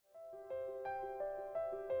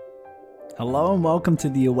Hello and welcome to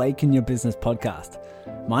the Awaken Your Business podcast.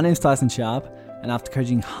 My name is Tyson Sharp, and after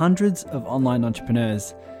coaching hundreds of online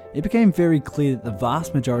entrepreneurs, it became very clear that the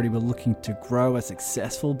vast majority were looking to grow a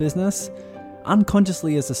successful business,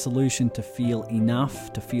 unconsciously as a solution to feel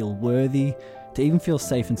enough, to feel worthy, to even feel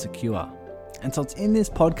safe and secure. And so it's in this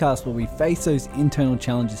podcast where we face those internal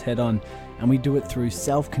challenges head on, and we do it through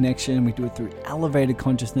self-connection, we do it through elevated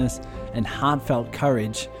consciousness and heartfelt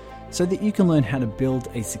courage, so that you can learn how to build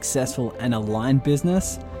a successful and aligned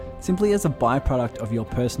business simply as a byproduct of your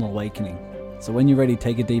personal awakening. So when you're ready,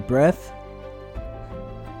 take a deep breath,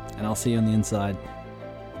 and I'll see you on the inside.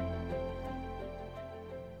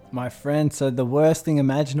 My friend, so the worst thing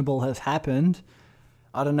imaginable has happened.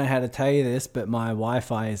 I don't know how to tell you this, but my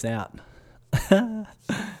Wi-Fi is out.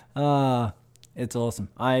 It's awesome.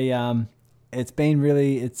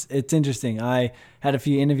 It's interesting. I had a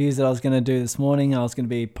few interviews that I was going to do this morning. I was going to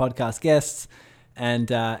be podcast guests, and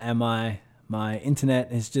my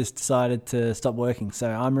internet has just decided to stop working.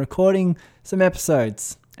 So I'm recording some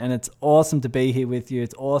episodes, and it's awesome to be here with you.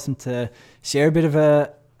 It's awesome to share a bit of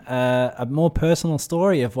a more personal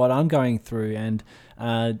story of what I'm going through,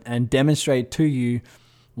 and demonstrate to you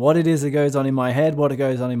what it is that goes on in my head, what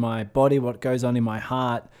goes on in my body, what goes on in my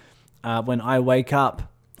heart when I wake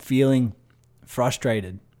up feeling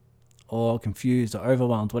frustrated or confused or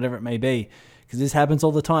overwhelmed, whatever it may be, because this happens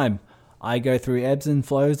all the time. I go through ebbs and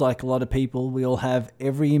flows like a lot of people. We all have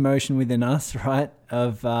every emotion within us, right,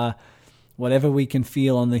 of whatever we can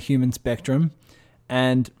feel on the human spectrum.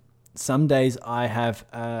 And some days I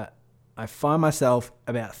find myself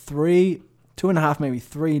about 2.5, maybe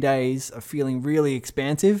 3 days of feeling really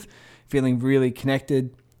expansive, feeling really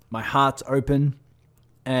connected. My heart's open,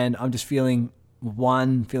 and I'm just feeling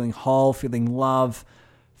feeling whole, feeling love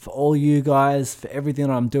for all you guys, for everything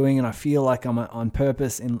that I'm doing, and I feel like I'm on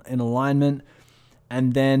purpose, in alignment.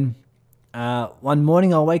 And then one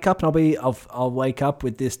morning I'll wake up and I'll wake up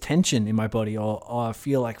with this tension in my body, or I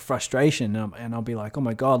feel like frustration, and I'll be like, oh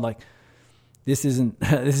my God, like this isn't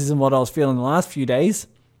what I was feeling the last few days.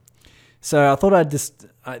 So I thought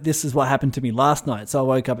this is what happened to me last night. So I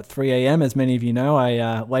woke up at 3 a.m. As many of you know,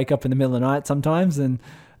 I wake up in the middle of the night sometimes, and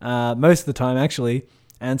most of the time actually,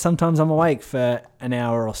 and sometimes I'm awake for an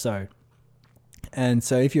hour or so. And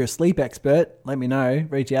so if you're a sleep expert, let me know,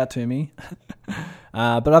 reach out to me.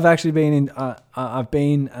 But I've actually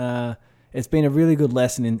it's been a really good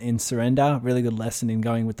lesson in surrender, really good lesson in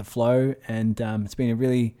going with the flow. And it's been a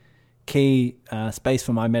really key space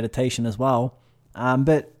for my meditation as well.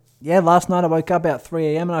 But yeah, last night I woke up about 3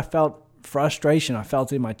 a.m. and I felt frustration. I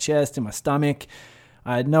felt it in my chest, in my stomach.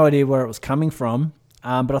 I had no idea where it was coming from.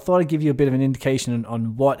 But I thought I'd give you a bit of an indication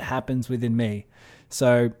on what happens within me.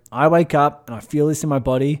 So I wake up and I feel this in my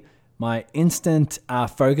body. My instant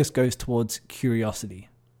focus goes towards curiosity.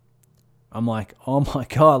 I'm like, oh my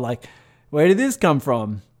God, like, where did this come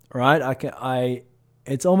from? Right?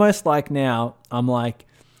 It's almost like now I'm like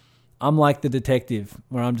the detective,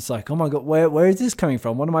 where I'm just like, oh my God, where is this coming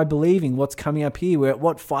from? What am I believing? What's coming up here?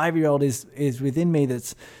 What 5-year-old is within me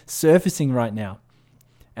that's surfacing right now?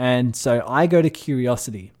 And so I go to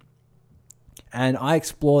curiosity and I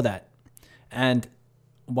explore that. And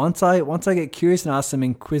once I get curious and ask some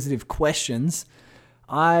inquisitive questions,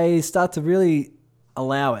 I start to really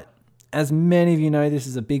allow it. As many of you know, this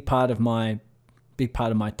is a big part of my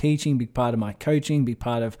teaching, big part of my coaching, big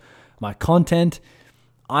part of my content.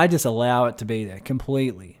 I just allow it to be there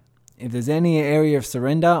completely. If there's any area of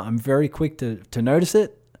surrender, I'm very quick to notice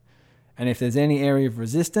it. And if there's any area of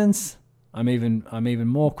resistance, I'm even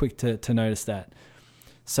more quick to notice that.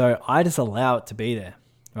 So I just allow it to be there,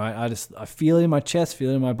 right? I feel it in my chest,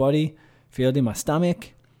 feel it in my body, feel it in my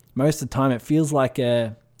stomach. Most of the time, it feels like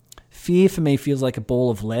fear for me feels like a ball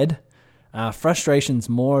of lead. Frustration's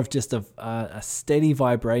more of just a steady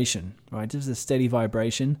vibration, right? Just a steady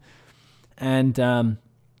vibration, and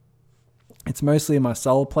it's mostly in my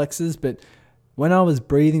solar plexus. But when I was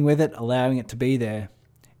breathing with it, allowing it to be there,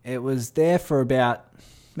 it was there for about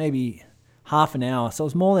maybe half an hour. So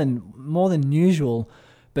it was more than usual,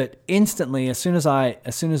 but instantly, as soon as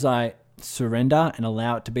I surrender and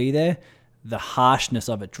allow it to be there, the harshness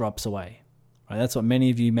of it drops away. Right? That's what many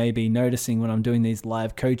of you may be noticing when I'm doing these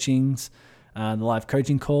live coachings, the live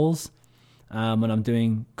coaching calls, when I'm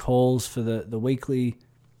doing calls for the weekly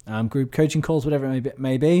group coaching calls, whatever it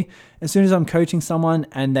may be. As soon as I'm coaching someone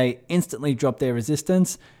and they instantly drop their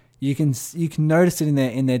resistance, you can notice it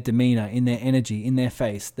in their demeanor, in their energy, in their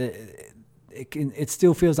face. It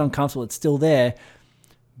still feels uncomfortable. It's still there,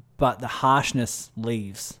 but the harshness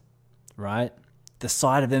leaves, right? The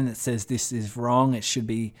side of them that says this is wrong, it should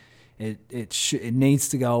be, it needs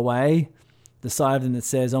to go away, the side of them that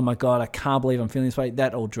says, oh my God, I can't believe I'm feeling this way,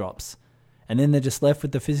 that all drops. And then they're just left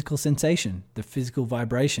with the physical sensation, the physical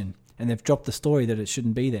vibration, and they've dropped the story that it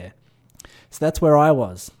shouldn't be there. So that's where I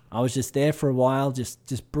was. I was just there for a while,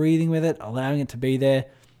 just breathing with it, allowing it to be there.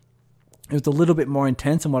 It was a little bit more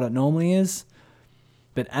intense than what it normally is.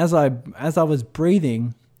 But as I was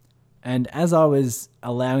breathing and as I was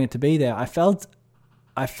allowing it to be there, I felt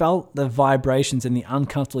the vibrations and the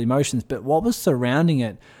uncomfortable emotions. But what was surrounding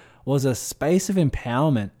it was a space of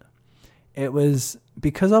empowerment. It was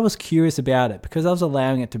because I was curious about it, because I was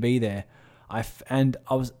allowing it to be there. I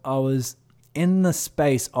was in the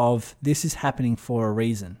space of, this is happening for a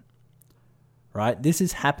reason, right? This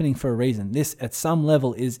is happening for a reason. This, at some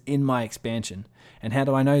level, is in my expansion. And how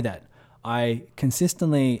do I know that? I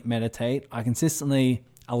consistently meditate. I consistently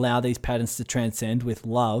allow these patterns to transcend with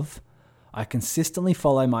love. I consistently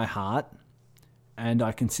follow my heart, and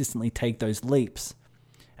I consistently take those leaps.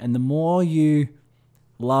 And the more you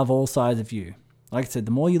love all sides of you, like I said,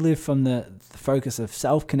 the more you live from the focus of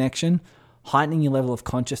self-connection, heightening your level of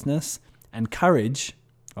consciousness, and courage,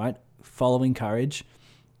 right? Following courage,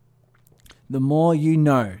 the more you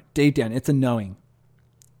know, deep down, it's a knowing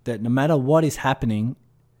that no matter what is happening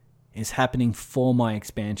for my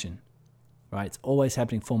expansion, right? It's always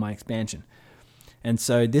happening for my expansion. And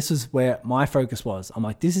so this is where my focus was. I'm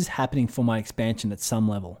like, this is happening for my expansion at some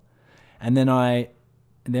level. And then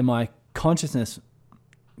my consciousness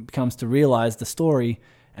comes to realize the story,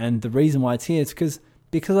 and the reason why it's here is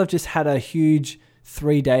because I've just had a huge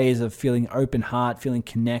 3 days of feeling open heart, feeling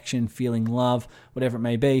connection, feeling love, whatever it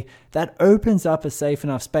may be. That opens up a safe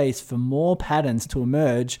enough space for more patterns to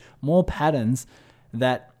emerge, more patterns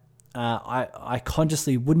that I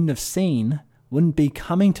consciously wouldn't have seen, wouldn't be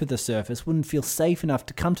coming to the surface, wouldn't feel safe enough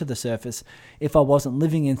to come to the surface if I wasn't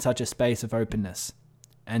living in such a space of openness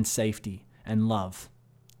and safety and love.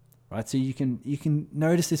 Right? So you can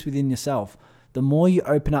notice this within yourself. The more you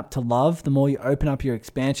open up to love, the more you open up your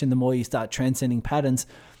expansion, the more you start transcending patterns,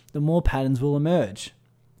 the more patterns will emerge.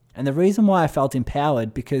 And the reason why I felt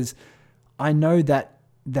empowered, because I know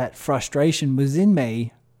that frustration was in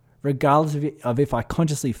me regardless of if I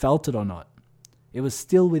consciously felt it or not. It was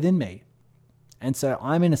still within me. And so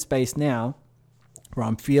I'm in a space now where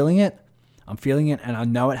I'm feeling it, and I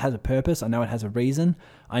know it has a purpose. I know it has a reason.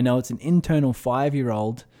 I know it's an internal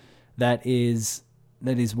 5-year-old that is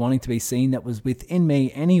wanting to be seen, that was within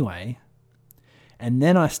me anyway. And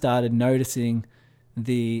then I started noticing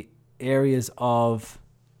the areas of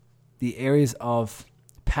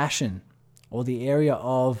passion, or the area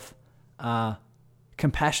of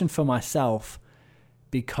compassion for myself,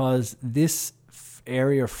 because this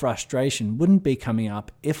area of frustration wouldn't be coming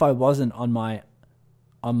up if I wasn't on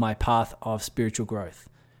my path of spiritual growth,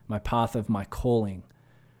 my path of my calling,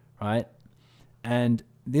 right? And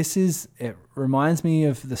it reminds me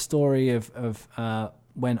of the story of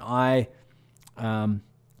when I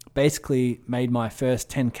basically made my first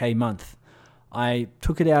 10K month. I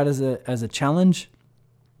took it out as a challenge.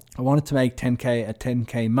 I wanted to make a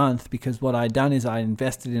 10K month, because what I'd done is I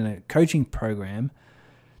invested in a coaching program,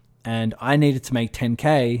 and I needed to make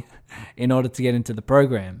 10K in order to get into the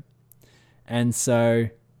program. And so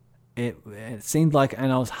it seemed like,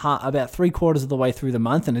 and I was about 3/4 of the way through the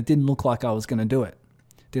month, and it didn't look like I was going to do it.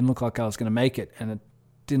 Didn't look like I was going to make it, and it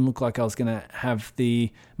didn't look like I was going to have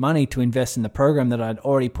the money to invest in the program that I'd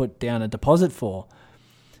already put down a deposit for.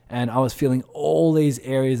 And I was feeling all these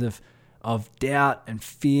areas of doubt and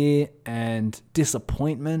fear and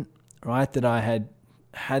disappointment, right? That I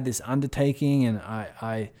had this undertaking, and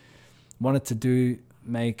I wanted to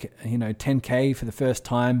make 10K for the first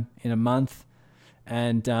time in a month,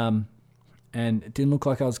 and it didn't look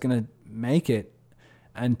like I was going to make it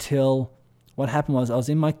until what happened was I was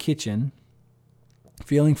in my kitchen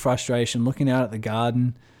feeling frustration, looking out at the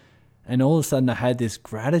garden, and all of a sudden I had this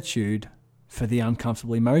gratitude for the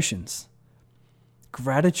uncomfortable emotions.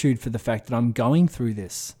 Gratitude for the fact that I'm going through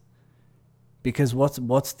this. Because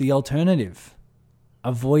what's the alternative?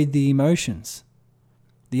 Avoid the emotions.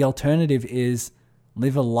 The alternative is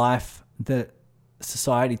live a life that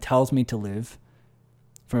society tells me to live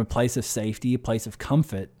from a place of safety, a place of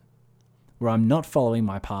comfort, where I'm not following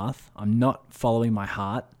my path, I'm not following my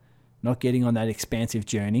heart, not getting on that expansive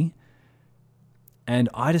journey. And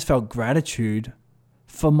I just felt gratitude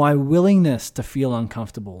for my willingness to feel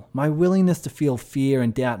uncomfortable, my willingness to feel fear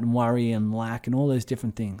and doubt and worry and lack and all those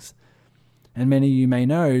different things. And many of you may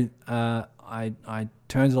know, I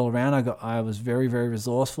turned it all around. I was very, very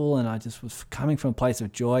resourceful, and I just was coming from a place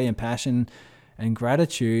of joy and passion and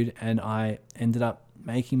gratitude, and I ended up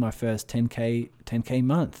making my first 10K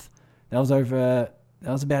month. That was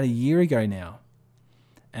about a year ago now.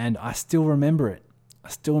 And I still remember it. I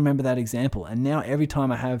still remember that example. And now every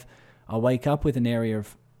time I wake up with an area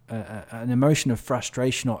of an emotion of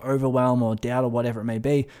frustration or overwhelm or doubt or whatever it may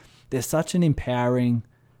be, there's such an empowering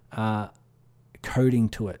coding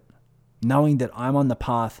to it, knowing that I'm on the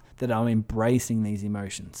path, that I'm embracing these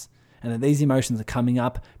emotions, and that these emotions are coming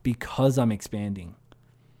up because I'm expanding,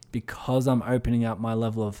 because I'm opening up my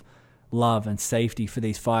level of love and safety for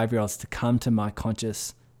these 5-year-olds to come to my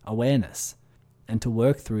conscious awareness and to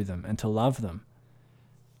work through them and to love them.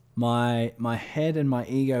 My head and my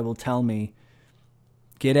ego will tell me,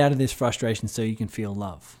 get out of this frustration so you can feel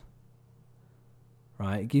love.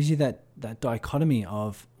 Right? It gives you that dichotomy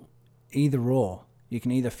of either or. You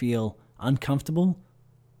can either feel uncomfortable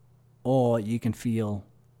or you can feel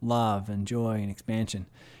love and joy and expansion.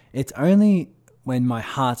 It's only when my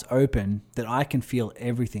heart's open that I can feel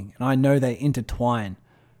everything. And I know they intertwine,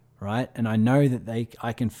 right? And I know that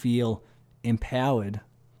I can feel empowered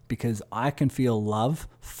because I can feel love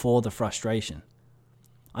for the frustration.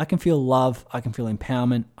 I can feel love, I can feel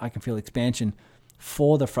empowerment, I can feel expansion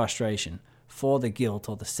for the frustration, for the guilt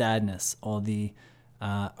or the sadness or the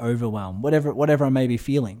overwhelm, whatever I may be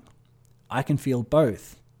feeling. I can feel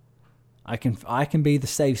both. I can be the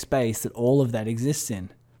safe space that all of that exists in.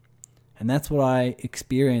 And that's what I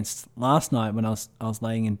experienced last night when I was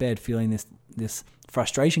laying in bed feeling this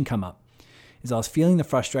frustration come up. Is I was feeling the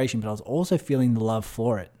frustration, but I was also feeling the love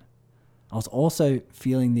for it. I was also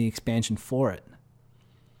feeling the expansion for it.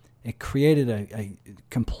 It created a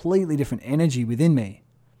completely different energy within me.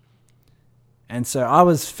 And so I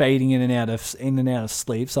was fading in and out of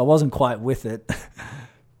sleep, so I wasn't quite with it.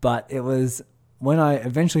 But it was when I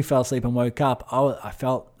eventually fell asleep and woke up, I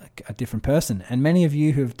felt like a different person. And many of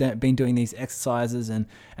you who've been doing these exercises and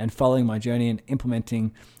following my journey and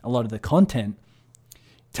implementing a lot of the content,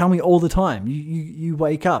 tell me all the time, you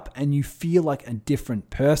wake up and you feel like a different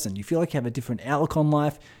person. You feel like you have a different outlook on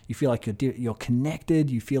life. You feel like you're connected.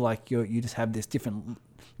 You feel like you just have this different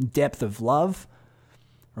depth of love,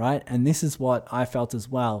 right? And this is what I felt as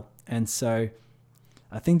well. And so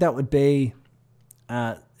I think that would be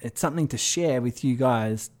it's something to share with you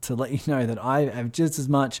guys to let you know that I have just as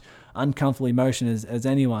much uncomfortable emotion as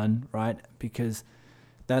anyone, right? Because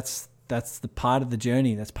that's the part of the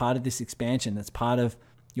journey. That's part of this expansion. That's part of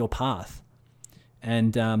your path.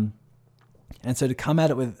 And so to come at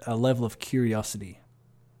it with a level of curiosity,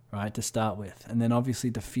 right, to start with, and then obviously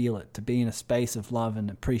to feel it, to be in a space of love and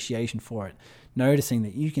appreciation for it, noticing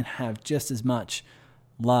that you can have just as much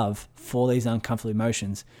love for these uncomfortable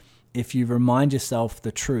emotions if you remind yourself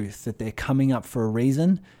the truth that they're coming up for a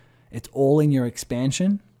reason. It's all in your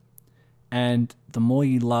expansion, and the more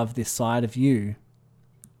you love this side of you,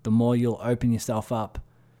 the more you'll open yourself up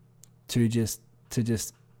to just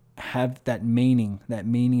have that meaning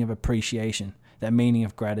of appreciation, that meaning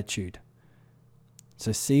of gratitude.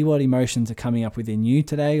 So see what emotions are coming up within you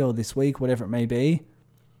today or this week, whatever it may be,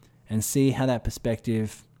 and see how that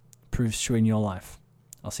perspective proves true in your life.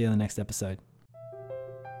 I'll see you on the next episode.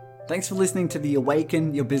 Thanks for listening to the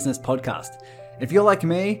Awaken Your Business podcast. If you're like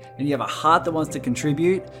me and you have a heart that wants to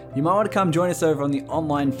contribute, you might want to come join us over on the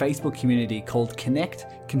online Facebook community called Connect,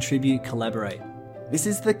 Contribute, Collaborate. This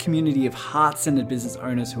is the community of heart-centered business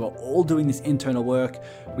owners who are all doing this internal work.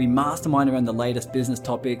 We mastermind around the latest business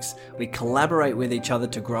topics, we collaborate with each other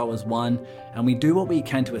to grow as one, and we do what we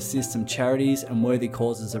can to assist some charities and worthy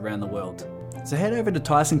causes around the world. So head over to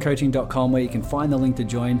tysoncoaching.com where you can find the link to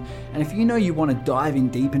join. And if you know you want to dive in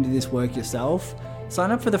deep into this work yourself,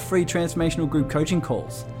 sign up for the free transformational group coaching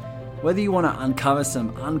calls. Whether you want to uncover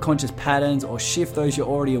some unconscious patterns or shift those you're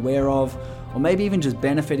already aware of, or maybe even just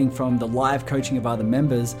benefiting from the live coaching of other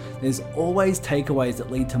members, there's always takeaways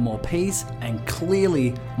that lead to more peace and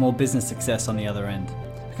clearly more business success on the other end.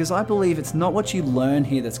 Because I believe it's not what you learn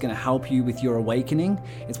here that's going to help you with your awakening,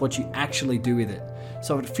 it's what you actually do with it.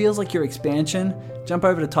 So if it feels like your expansion, jump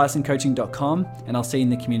over to tysoncoaching.com and I'll see you in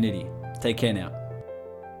the community. Take care now.